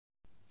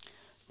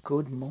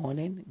Good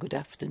morning, good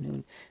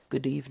afternoon,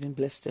 good evening,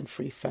 blessed and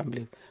free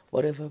family,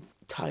 whatever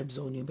time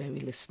zone you may be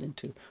listening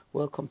to.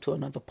 Welcome to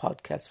another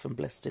podcast from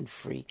Blessed and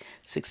Free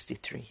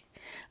 63.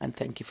 And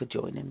thank you for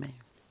joining me.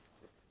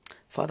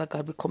 Father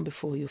God, we come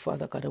before you,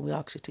 Father God, and we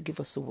ask you to give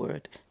us the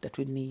word that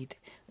we need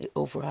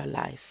over our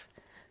life,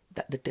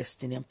 that the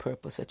destiny and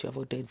purpose that you have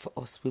ordained for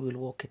us, we will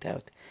walk it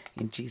out.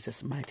 In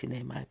Jesus' mighty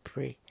name I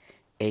pray.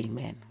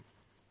 Amen.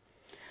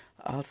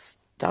 I'll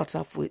start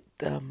off with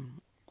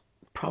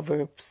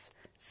Proverbs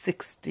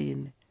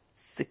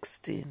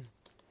 16:16.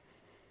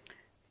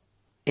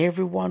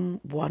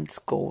 Everyone wants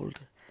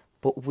gold,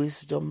 but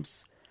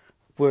wisdom's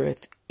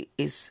worth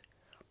is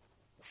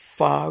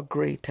far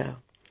greater.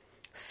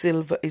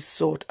 Silver is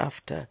sought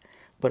after,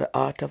 but the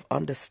art of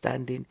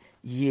understanding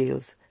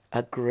yields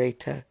a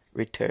greater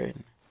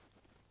return.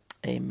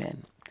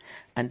 Amen.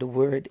 And the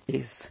word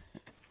is,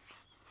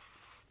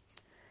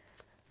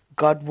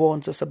 God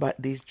warns us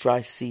about these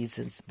dry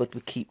seasons, but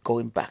we keep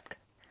going back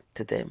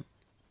to them.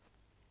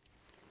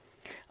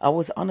 I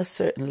was on a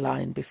certain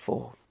line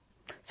before,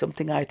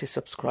 something I had to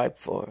subscribe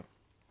for.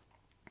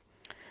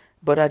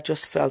 But I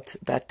just felt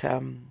that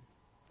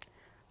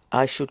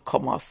I should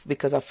come off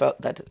because I felt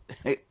that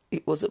I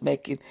wasn't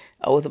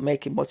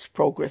making much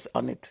progress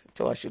on it,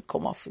 so I should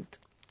come off it.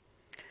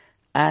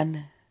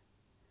 And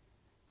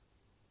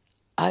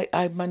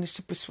I managed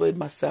to persuade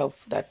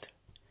myself that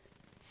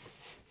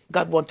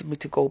God wanted me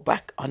to go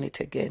back on it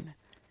again,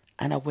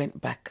 and I went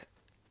back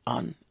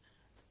on.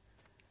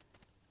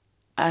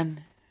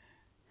 And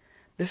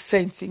the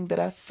same thing that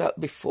I felt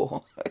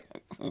before,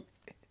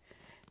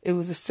 it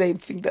was the same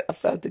thing that I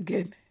felt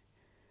again,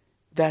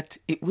 that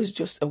it was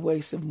just a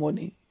waste of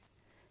money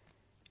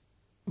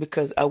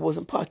because I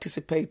wasn't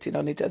participating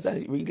on it as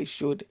I really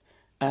should,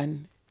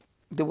 and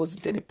there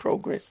wasn't any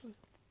progress.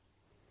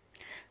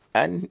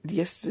 And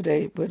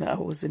yesterday when I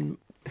was in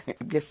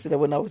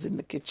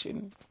the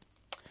kitchen,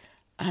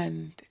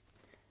 and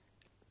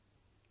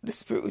the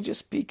Spirit was just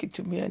speaking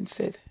to me and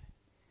said,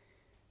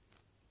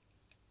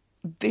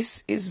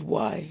 "This is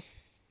why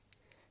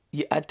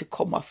you had to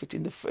come off it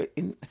in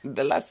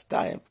the last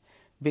time,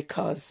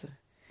 because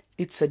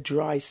it's a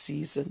dry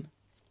season,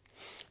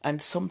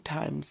 and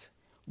sometimes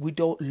we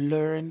don't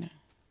learn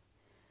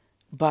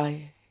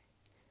by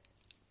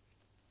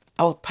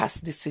our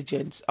past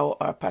decisions,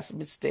 our past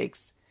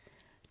mistakes,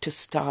 to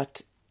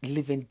start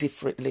living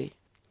differently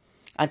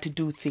and to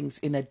do things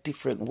in a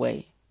different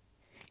way,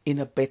 in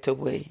a better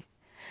way."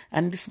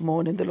 And this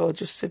morning the Lord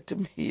just said to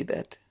me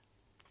that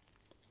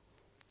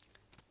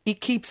He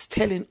keeps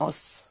telling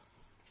us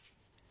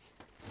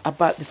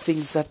about the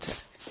things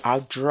that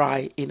are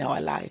dry in our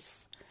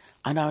life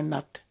and are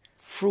not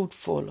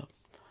fruitful,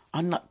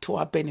 are not to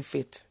our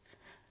benefit.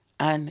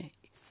 And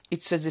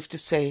it's as if to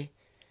say,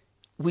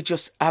 we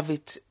just have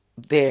it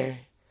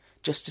there,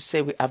 just to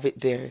say we have it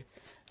there.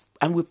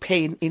 And we're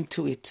paying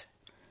into it,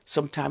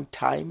 sometimes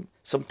time,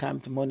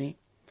 sometimes money.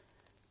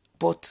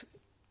 But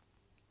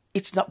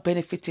it's not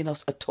benefiting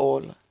us at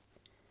all.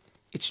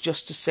 It's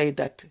just to say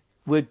that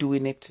we're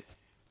doing it.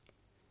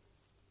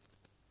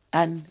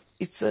 And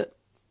it's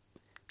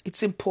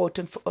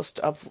important for us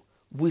to have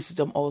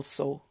wisdom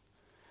also,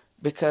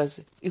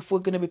 because if we're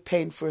going to be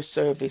paying for a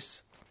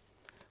service,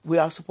 we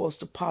are supposed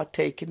to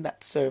partake in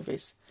that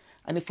service.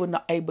 And if we're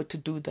not able to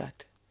do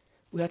that,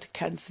 we have to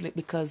cancel it,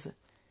 because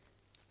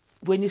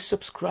when you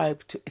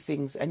subscribe to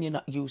things and you're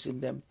not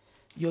using them,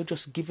 you're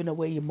just giving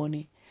away your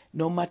money.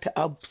 No matter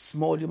how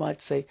small you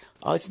might say,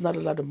 oh, it's not a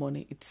lot of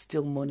money, it's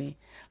still money.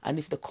 And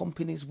if the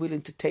company is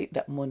willing to take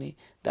that money,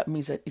 that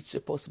means that it's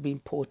supposed to be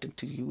important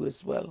to you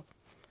as well.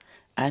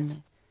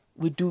 And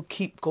we do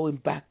keep going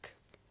back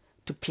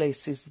to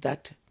places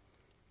that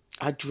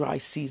are dry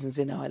seasons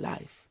in our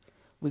life.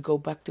 We go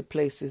back to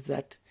places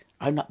that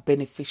are not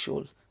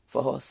beneficial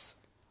for us.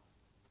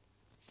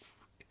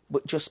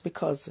 But just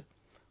because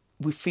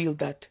we feel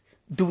that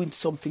doing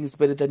something is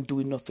better than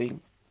doing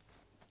nothing.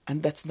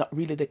 And that's not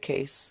really the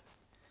case.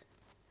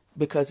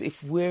 Because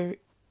if we're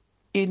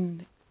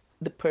in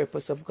the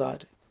purpose of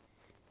God,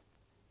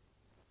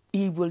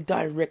 He will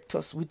direct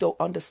us. We don't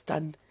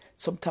understand.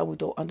 Sometimes we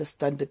don't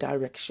understand the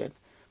direction.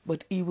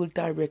 But He will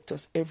direct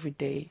us every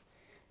day.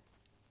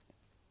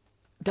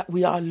 That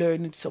we are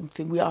learning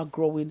something. We are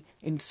growing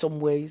in some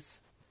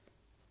ways.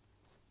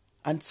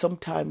 And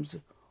sometimes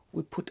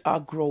we put our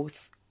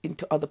growth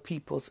into other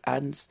people's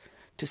hands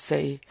to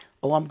say,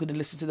 oh, I'm going to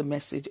listen to the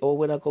message. Or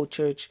when I go to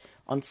church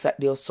on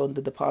Saturday or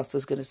Sunday, the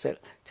pastor's going to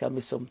tell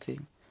me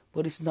something.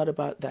 But it's not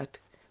about that.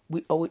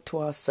 We owe it to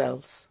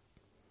ourselves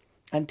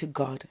and to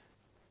God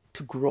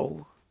to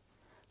grow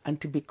and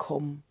to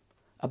become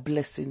a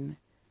blessing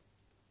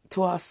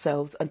to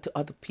ourselves and to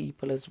other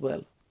people as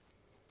well.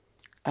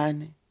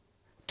 And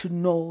to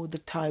know the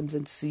times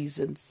and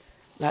seasons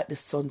like the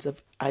sons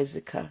of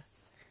Issachar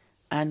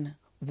and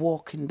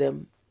walk in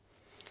them,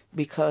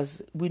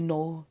 because we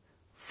know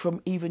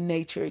from even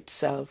nature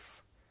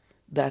itself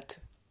that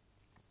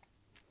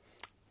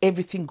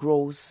everything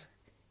grows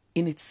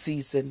in its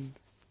season.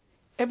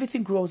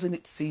 Everything grows in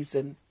its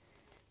season.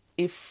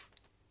 If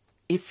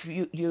if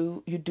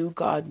you do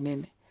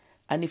gardening,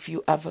 and if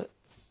you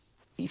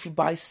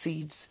buy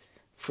seeds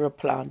for a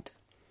plant,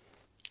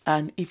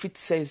 and if it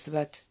says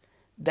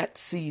that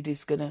seed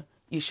is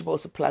you're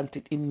supposed to plant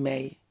it in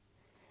May,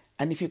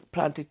 and if you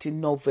plant it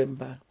in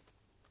November,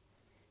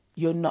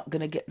 you're not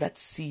gonna get that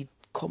seed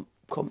come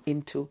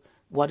into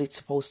what it's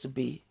supposed to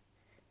be,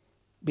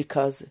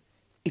 because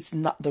it's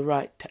not the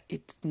right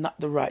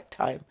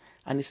time,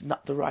 and it's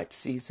not the right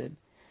season.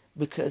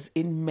 Because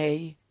in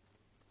May,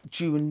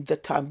 June, the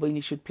time when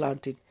you should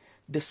plant it,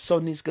 the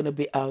sun is going to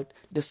be out,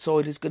 the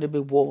soil is going to be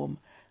warm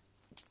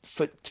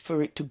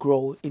for it to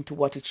grow into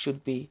what it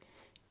should be.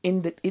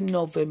 In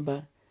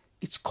November,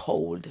 it's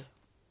cold,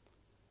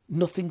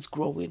 nothing's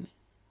growing,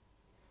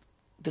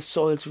 the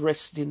soil's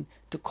resting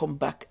to come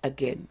back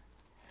again.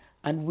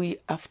 And we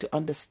have to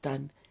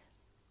understand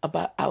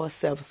about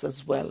ourselves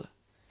as well.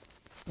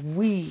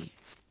 We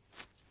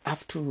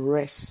have to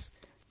rest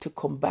to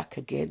come back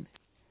again.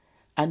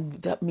 And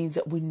that means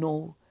that we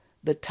know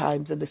the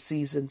times and the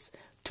seasons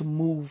to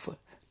move,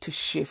 to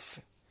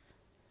shift,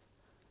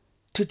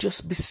 to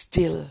just be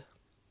still.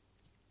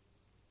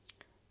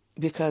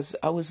 Because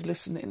I was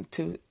listening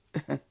to,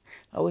 I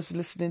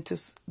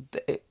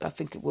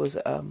think it was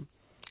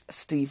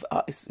Steve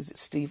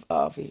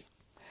Harvey,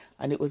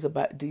 and it was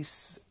about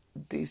this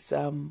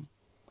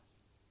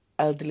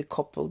elderly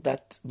couple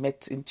that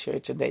met in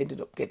church, and they ended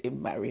up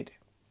getting married.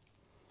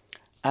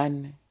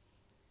 And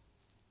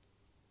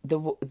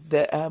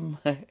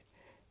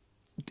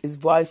his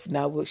wife,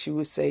 now, she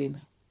was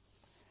saying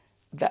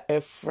that her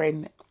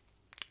friend,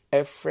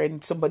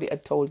 somebody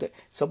had told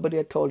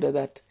her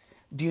that,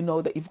 do you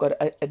know that you've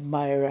got an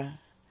admirer?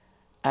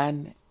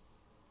 And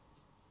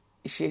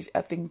I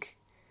think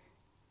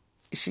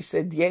she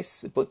said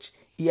yes, but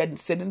he hadn't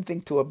said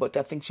anything to her, but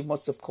I think she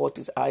must have caught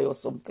his eye or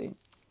something.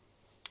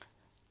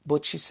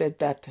 But she said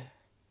that,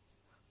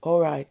 all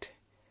right,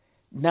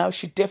 now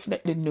she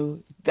definitely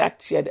knew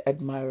that she had an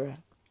admirer.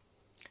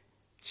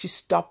 She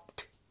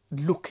stopped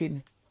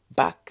looking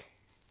back.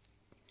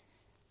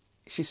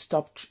 She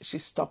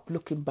stopped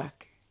looking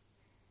back.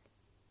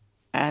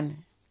 And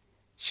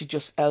she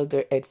just held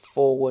her head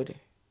forward,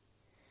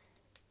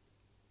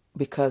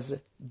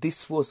 because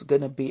this was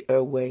going to be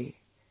her way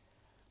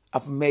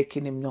of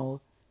making him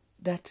know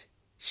that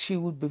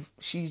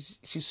she's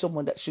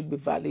someone that should be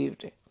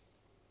valued,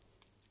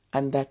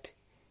 and that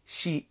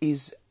she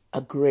is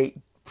a great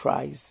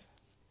prize.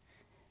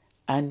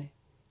 And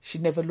she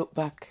never looked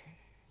back.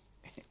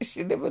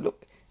 She never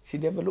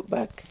looked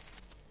back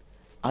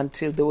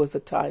until there was a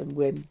time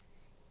when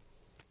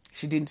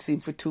she didn't see him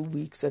for 2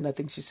 weeks, and I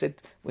think she said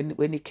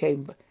when he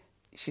came,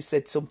 she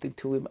said something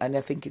to him, and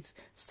I think it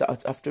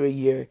started after a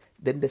year.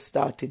 Then they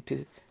started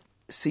to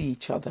see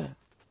each other,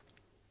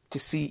 to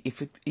see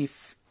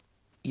if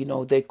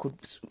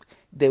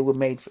they were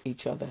made for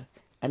each other.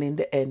 And in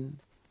the end,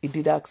 he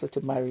did ask her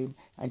to marry him,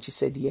 and she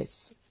said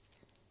yes.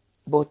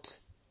 But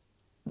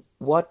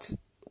what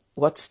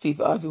Steve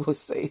Harvey was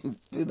saying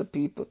to the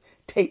people,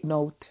 take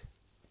note.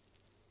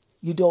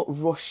 You don't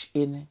rush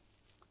in.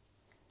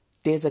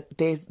 There's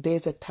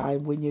a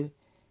time when you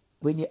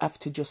have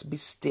to just be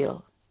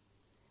still.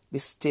 Be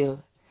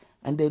still.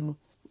 And then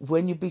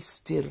when you be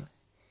still,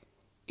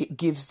 it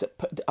gives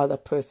the other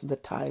person the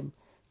time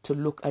to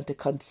look and to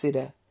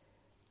consider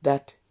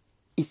that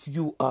if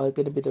you are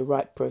going to be the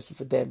right person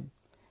for them,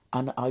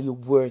 and are you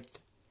worth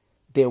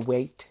their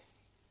weight.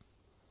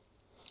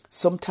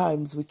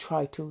 Sometimes we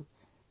try to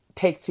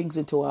take things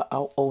into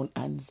our own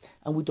hands,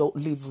 and we don't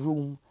leave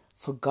room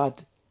for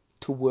God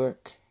to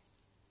work.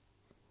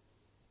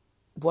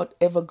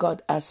 Whatever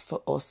God has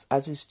for us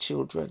as His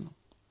children,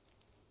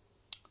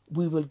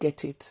 we will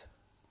get it.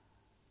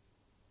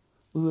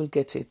 We will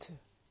get it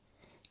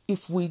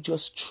if we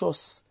just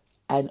trust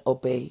and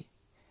obey,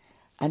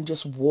 and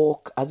just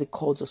walk as He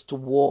calls us to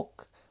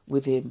walk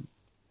with Him,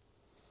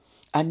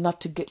 and not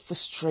to get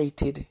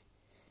frustrated,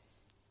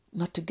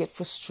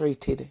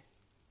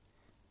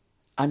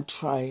 and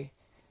try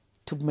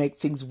to make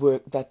things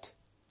work that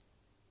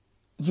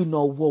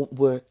won't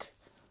work.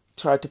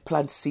 Try to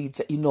plant seeds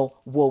that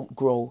won't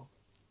grow.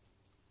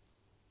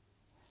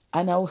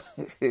 And now,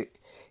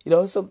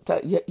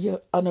 sometimes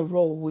you're on a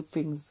roll with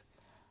things.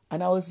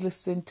 And I was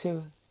listening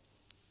to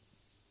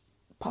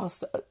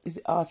Pastor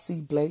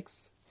R.C.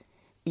 Blakes.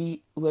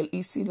 He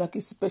seemed like he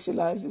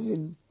specializes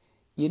in,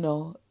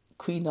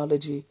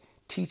 queenology,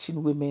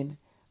 teaching women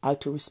how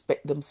to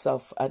respect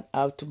themselves and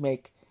how to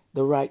make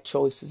the right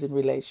choices in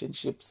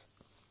relationships.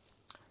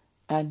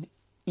 And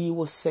he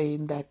was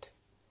saying that,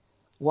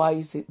 why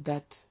is it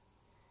that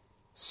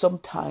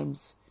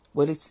sometimes,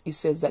 he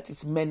says that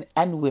it's men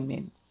and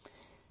women,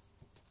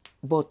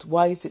 but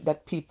why is it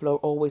that people are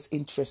always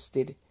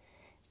interested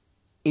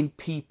in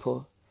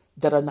people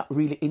that are not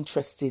really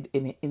interested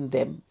in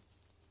them?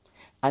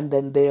 And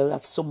then they'll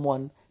have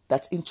someone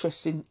that's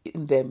interested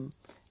in them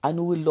and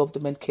who will love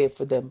them and care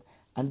for them,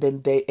 and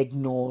then they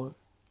ignore.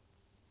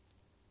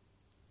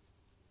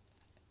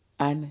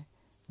 And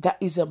that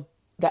is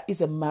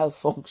a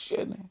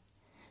malfunction,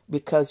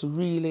 because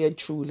really and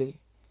truly,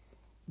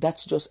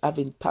 That's just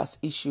having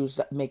past issues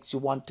that makes you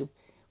want to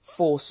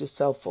force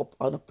yourself up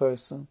on a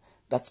person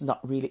that's not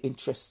really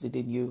interested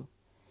in you.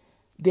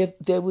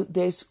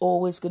 There's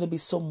always going to be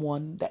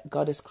someone that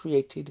God has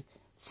created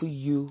for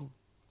you.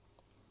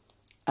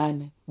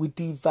 And we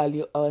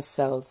devalue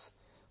ourselves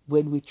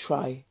when we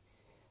try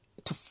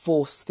to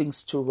force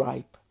things to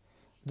ripe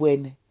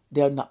when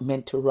they're not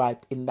meant to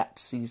ripe in that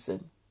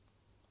season.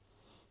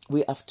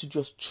 We have to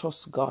just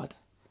trust God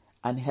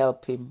and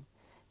help Him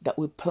that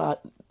we plant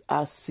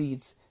our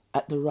seeds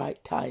at the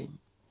right time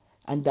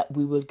and that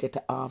we will get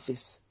a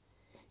harvest.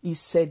 He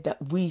said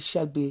that we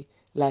shall be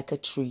like a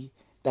tree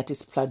that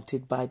is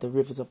planted by the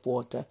rivers of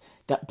water,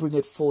 that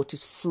bringeth forth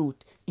its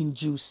fruit in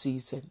due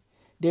season.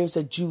 There's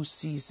a due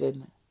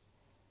season.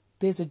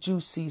 There's a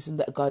due season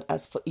that God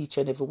has for each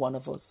and every one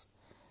of us.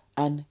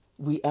 And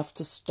we have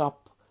to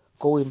stop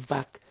going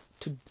back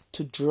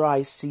to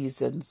dry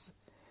seasons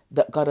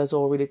that God has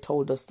already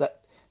told us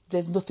that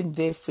there's nothing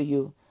there for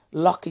you.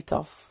 Lock it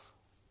off.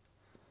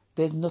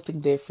 There's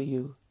nothing there for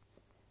you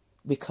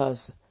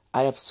because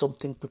I have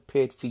something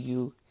prepared for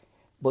you,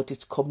 but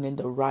it's coming in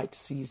the right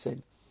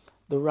season.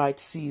 The right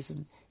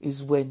season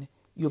is when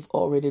you've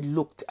already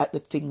looked at the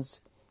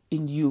things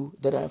in you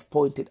that I have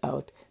pointed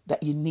out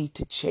that you need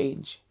to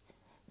change,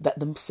 that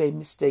the same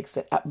mistakes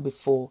that happened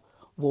before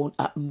won't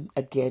happen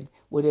again,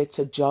 whether it's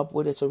a job,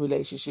 whether it's a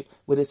relationship,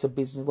 whether it's a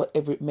business,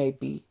 whatever it may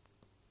be,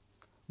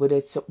 whether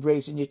it's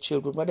raising your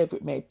children, whatever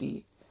it may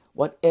be,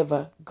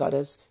 whatever God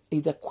is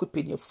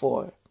equipping you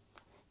for,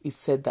 He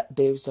said that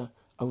there's a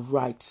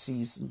right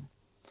season.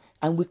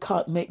 And we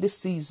can't make the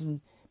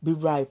season be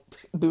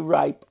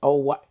ripe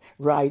or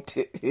right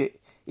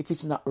if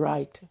it's not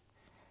right.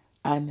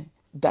 And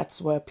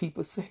that's why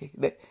people say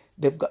that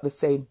they've got the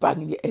saying,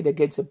 banging your head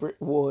against a brick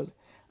wall.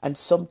 And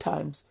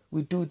sometimes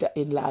we do that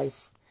in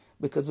life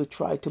because we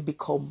try to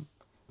become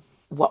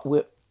what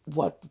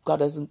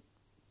God hasn't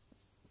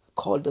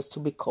called us to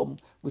become.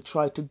 We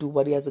try to do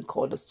what He hasn't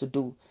called us to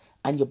do.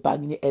 And you're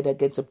banging your head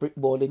against a brick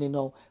wall. And you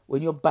know,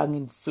 when you're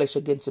banging flesh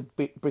against a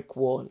brick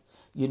wall,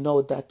 you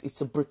know that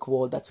it's a brick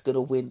wall that's going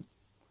to win.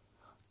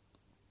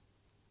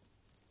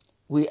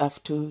 We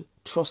have to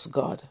trust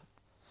God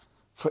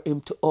for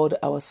Him to order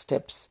our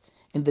steps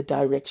in the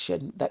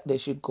direction that they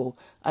should go.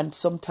 And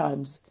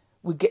sometimes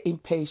we get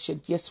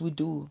impatient. Yes, we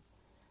do.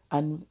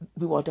 And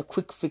we want a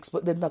quick fix,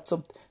 but then not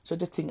such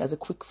a thing as a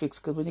quick fix.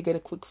 Because when you get a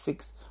quick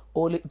fix,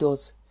 all it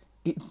does,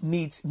 it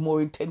needs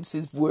more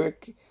intensive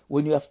work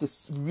when you have to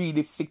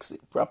really fix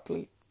it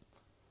properly.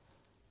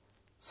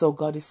 So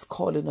God is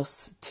calling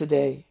us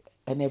today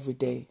and every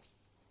day.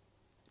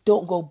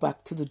 Don't go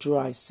back to the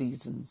dry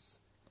seasons.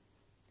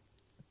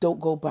 Don't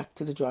go back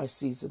to the dry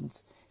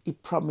seasons. He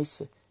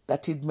promised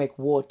that He'd make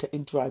water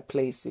in dry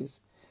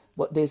places.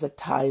 But there's a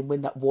time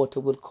when that water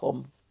will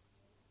come.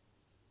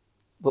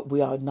 But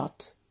we are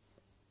not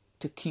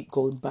to keep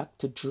going back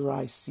to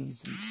dry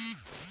seasons.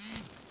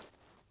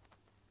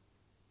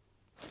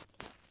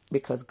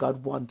 Because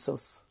God wants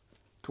us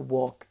to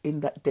walk in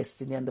that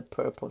destiny and the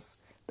purpose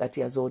that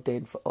He has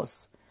ordained for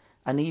us.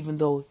 And even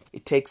though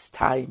it takes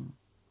time,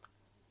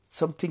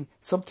 some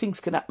things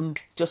can happen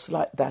just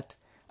like that,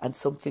 and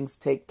some things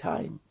take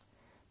time.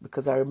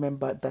 Because I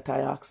remember that I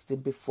asked Him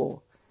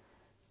before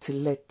to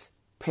let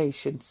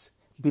patience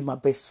be my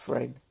best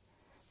friend.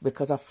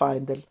 Because I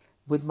find that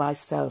with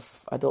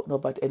myself, I don't know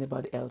about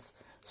anybody else,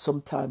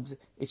 sometimes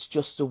it's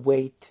just a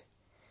weight.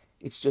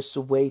 It's just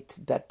a weight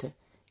that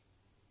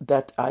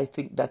I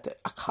think that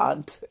I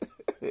can't.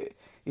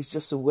 It's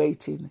just a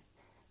waiting.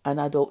 And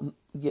I don't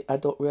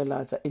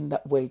realize that in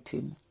that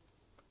waiting,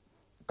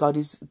 God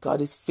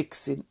is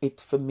fixing it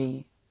for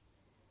me.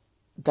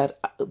 That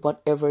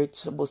whatever it's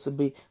supposed to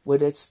be,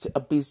 whether it's a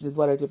business,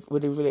 whether it's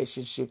a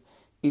relationship,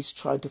 is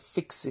trying to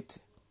fix it.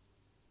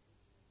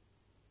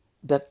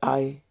 That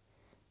I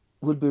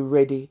will be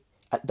ready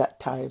at that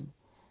time.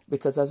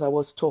 Because as I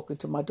was talking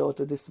to my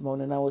daughter this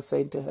morning, I was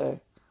saying to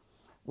her,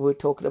 we were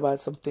talking about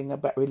something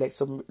about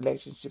some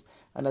relationship,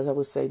 and as I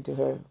was saying to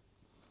her,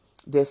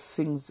 there's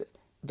things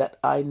that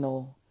I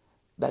know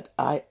that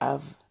I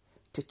have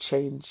to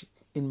change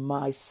in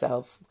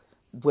myself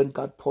when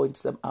God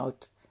points them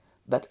out,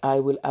 that I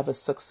will have a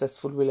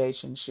successful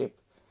relationship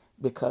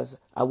because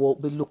I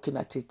won't be looking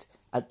at it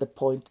at the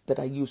point that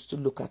I used to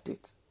look at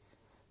it.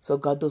 So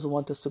God doesn't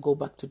want us to go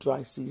back to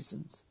dry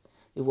seasons.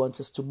 He wants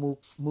us to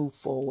move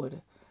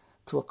forward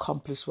to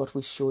accomplish what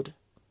we should.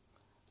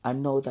 I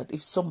know that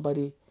if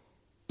somebody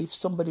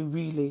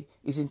really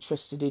is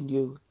interested in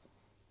you,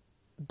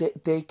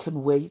 they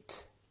can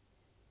wait.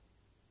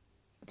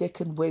 They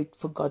can wait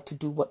for God to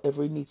do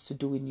whatever He needs to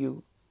do in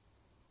you.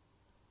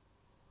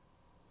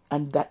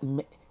 And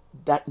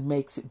that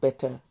makes it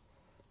better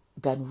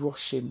than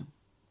rushing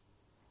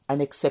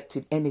and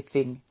accepting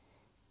anything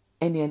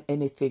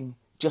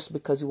just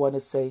because you want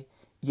to say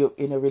you're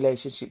in a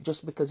relationship,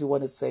 just because you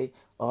want to say,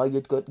 oh,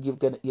 you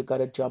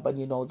got a job, and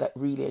you know that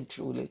really and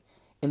truly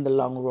in the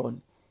long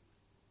run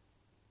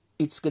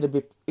it's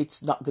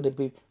not gonna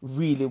be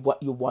really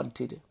what you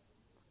wanted.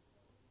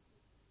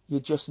 You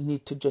just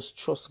need to just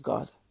trust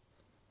God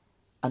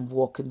and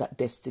walk in that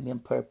destiny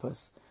and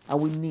purpose.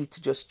 And we need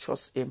to just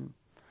trust him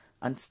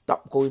and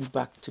stop going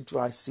back to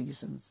dry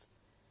seasons,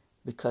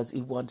 because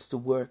he wants to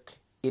work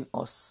in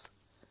us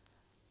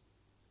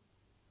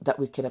that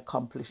we can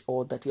accomplish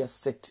all that he has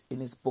set in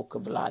his book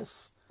of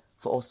life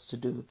for us to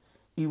do.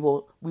 We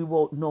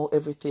won't know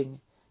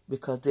everything,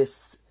 because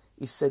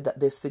he said that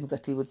there's things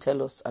that he would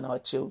tell us and our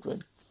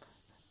children,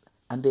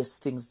 and there's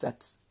things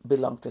that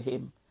belong to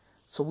him.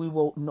 So we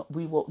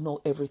won't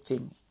know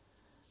everything,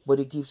 but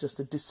he gives us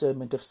the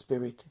discernment of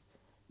spirit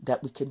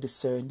that we can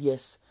discern.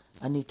 Yes,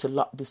 I need to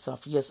lock this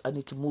off. Yes, I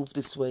need to move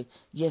this way.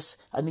 Yes,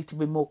 I need to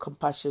be more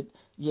compassionate.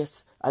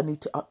 Yes, I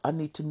need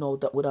to know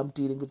that when I'm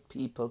dealing with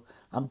people,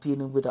 I'm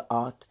dealing with the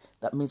art.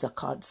 That means I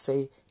can't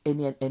say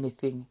any and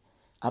anything.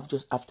 I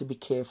just have to be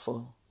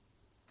careful,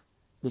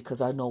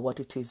 because I know what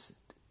it is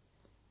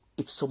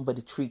if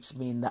somebody treats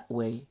me in that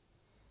way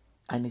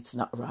and it's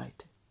not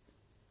right.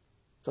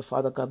 So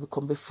Father God, we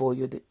come before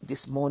you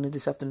this morning,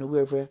 this afternoon,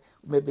 wherever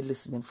we may be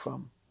listening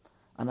from,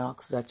 and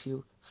ask that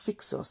you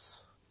fix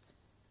us.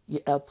 You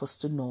help us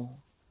to know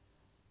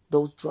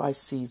those dry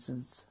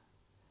seasons,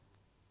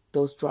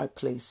 those dry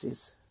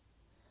places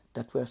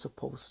that we're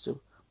supposed to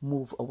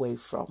move away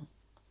from,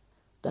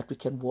 that we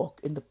can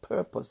walk in the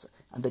purpose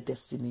and the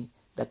destiny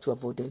that you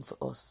have ordained for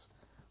us.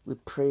 We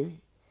pray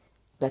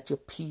that your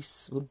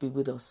peace will be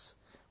with us.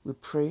 We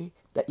pray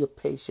that your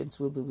patience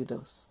will be with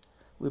us.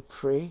 We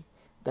pray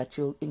that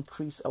you'll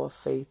increase our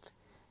faith.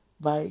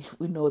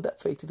 We know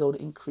that faith is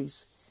only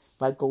increased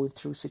by going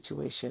through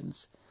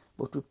situations,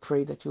 but we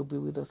pray that you'll be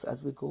with us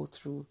as we go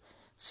through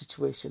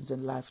situations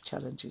and life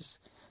challenges,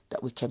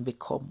 that we can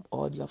become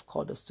all you have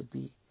called us to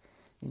be.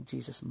 In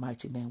Jesus'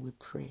 mighty name we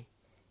pray.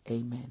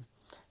 Amen.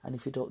 And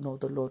if you don't know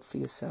the Lord for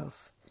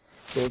yourself,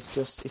 it's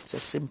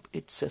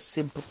a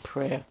simple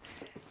prayer.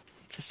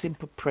 It's a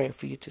simple prayer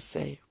for you to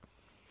say.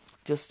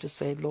 Just to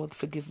say, Lord,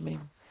 forgive me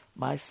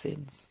my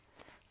sins.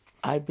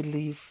 I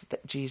believe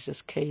that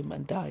Jesus came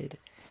and died,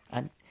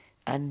 and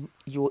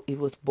it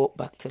was brought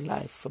back to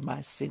life for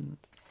my sins,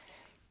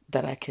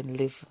 that I can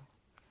live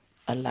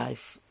a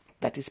life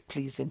that is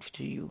pleasing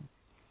to you.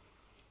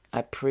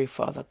 I pray,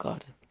 Father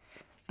God,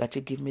 that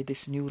you give me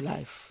this new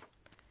life,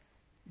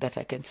 that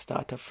I can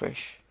start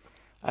afresh.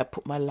 I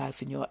put my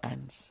life in your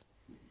hands.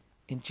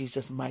 In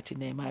Jesus' mighty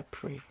name I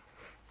pray.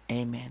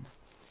 Amen.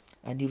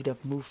 And you would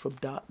have moved from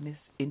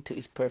darkness into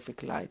his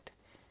perfect light.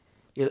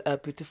 He'll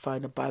help you to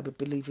find a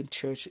Bible-believing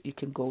church that you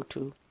can go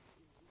to,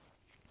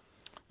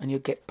 and you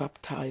get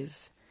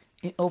baptized.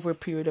 Over a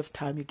period of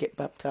time, you get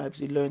baptized,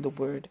 you learn the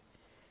word.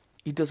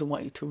 He doesn't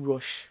want you to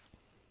rush.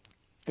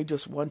 He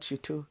just wants you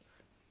to,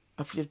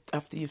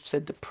 after you've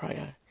said the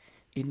prayer,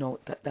 you know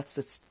that's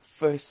the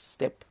first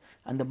step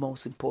and the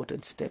most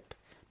important step,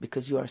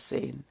 because you are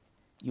saying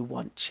you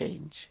want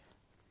change.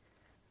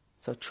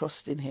 So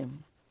trust in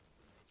him.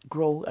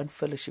 Grow and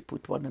fellowship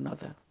with one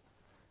another.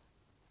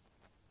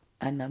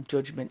 And on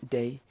Judgment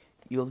Day,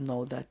 you'll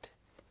know that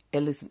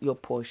hell isn't your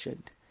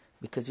portion,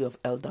 because you have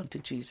held on to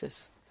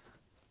Jesus,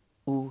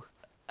 who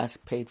has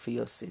paid for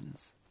your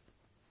sins,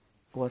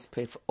 who has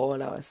paid for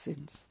all our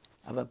sins.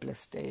 Have a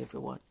blessed day,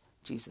 everyone.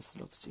 Jesus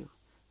loves you,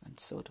 and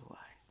so do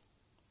I.